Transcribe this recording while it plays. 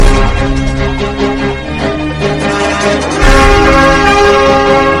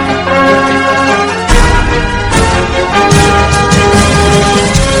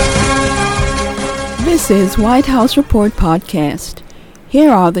This is Whyte House Report podcast.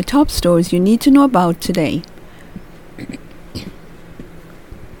 Here are the top stories you need to know about today.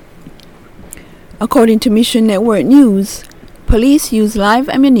 According to Mission Network News, police used live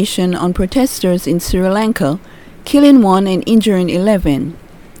ammunition on protesters in Sri Lanka, killing 1 and injuring 11.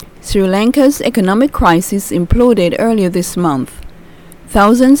 Sri Lanka's economic crisis imploded earlier this month.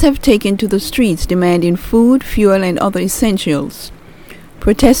 Thousands have taken to the streets demanding food, fuel, and other essentials.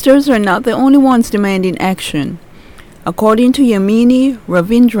 Protesters are not the only ones demanding action. According to Yamini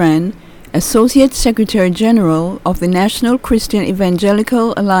Ravindran, Associate Secretary General of the National Christian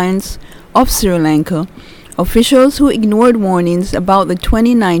Evangelical Alliance of Sri Lanka, officials who ignored warnings about the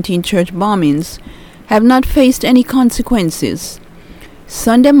 2019 church bombings have not faced any consequences.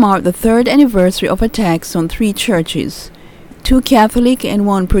 Sunday marked the third anniversary of attacks on 3 churches, 2 Catholic and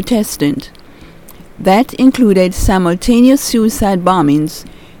 1 Protestant. That included simultaneous suicide bombings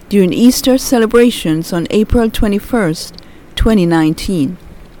during Easter celebrations on April 21, 2019.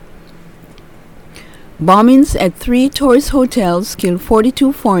 Bombings at 3 tourist hotels killed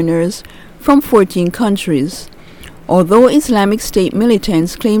 42 foreigners from 14 countries. Although Islamic State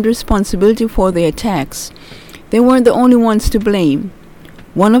militants claimed responsibility for the attacks, they weren't the only ones to blame.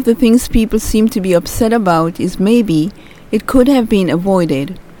 One of the things people seem to be upset about is maybe it could have been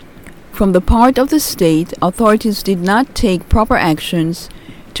avoided. From the part of the state, authorities did not take proper actions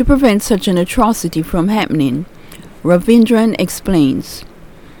to prevent such an atrocity from happening, Ravindran explains.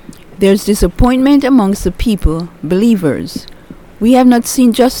 There's disappointment amongst the people, believers. We have not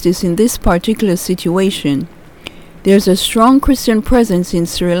seen justice in this particular situation. There's a strong Christian presence in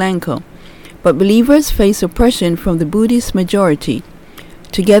Sri Lanka, but believers face oppression from the Buddhist majority.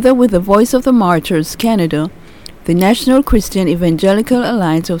 Together with the Voice of the Martyrs Canada, the National Christian Evangelical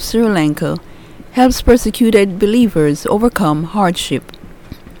Alliance of Sri Lanka helps persecuted believers overcome hardship.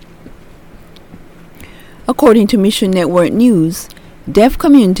 According to Mission Network News, deaf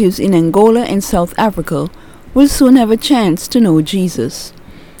communities in Angola and South Africa will soon have a chance to know Jesus.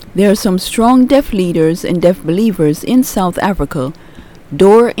 There are some strong deaf leaders and deaf believers in South Africa,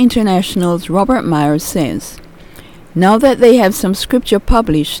 Door International's Robert Myers says. Now that they have some scripture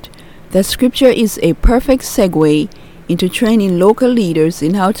published, that scripture is a perfect segue into training local leaders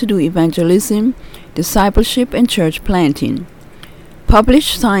in how to do evangelism, discipleship, and church planting.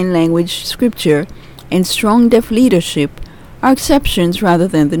 Published sign language scripture and strong deaf leadership are exceptions rather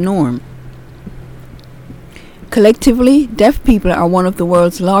than the norm. Collectively, deaf people are one of the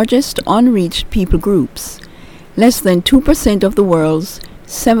world's largest unreached people groups. Less than 2% of the world's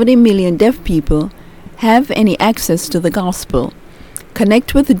 70 million deaf people have any access to the gospel.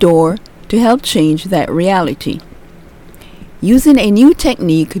 Connect with the Door to help change that reality. Using a new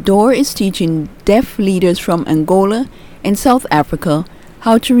technique, Door is teaching deaf leaders from Angola and South Africa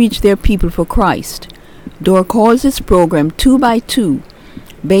how to reach their people for Christ. Door calls its program 2 by 2,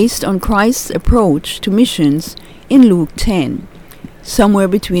 based on Christ's approach to missions in Luke 10. Somewhere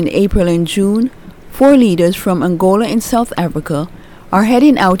between April and June, 4 leaders from Angola and South Africa are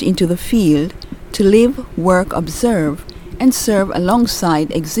heading out into the field to live, work, observe, and serve alongside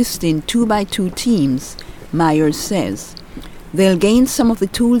existing 2 by 2 teams, Myers says. They'll gain some of the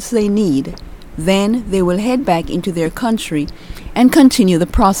tools they need. Then they will head back into their country and continue the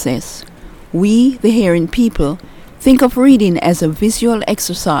process. We, the hearing people, think of reading as a visual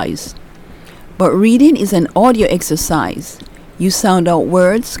exercise. But reading is an audio exercise. You sound out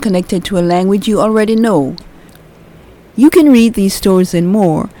words connected to a language you already know. You can read these stories and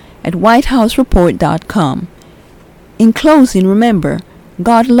more at whitehousereport.com. In closing, remember,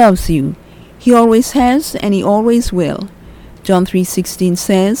 God loves you. He always has and He always will. John 3:16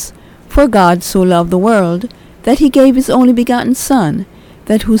 says, For God so loved the world, that He gave His only begotten Son,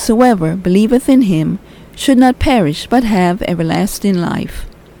 that whosoever believeth in Him should not perish, but have everlasting life.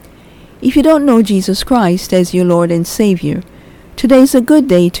 If you don't know Jesus Christ as your Lord and Savior, today is a good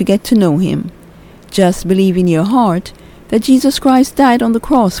day to get to know Him. Just believe in your heart that Jesus Christ died on the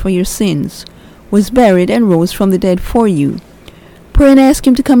cross for your sins, was buried, and rose from the dead for you. Pray and ask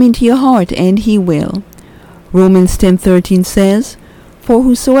Him to come into your heart, and He will. Romans 10:13 says, For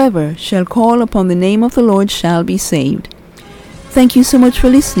whosoever shall call upon the name of the Lord shall be saved. Thank you so much for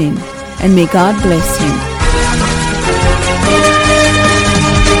listening, and may God bless you.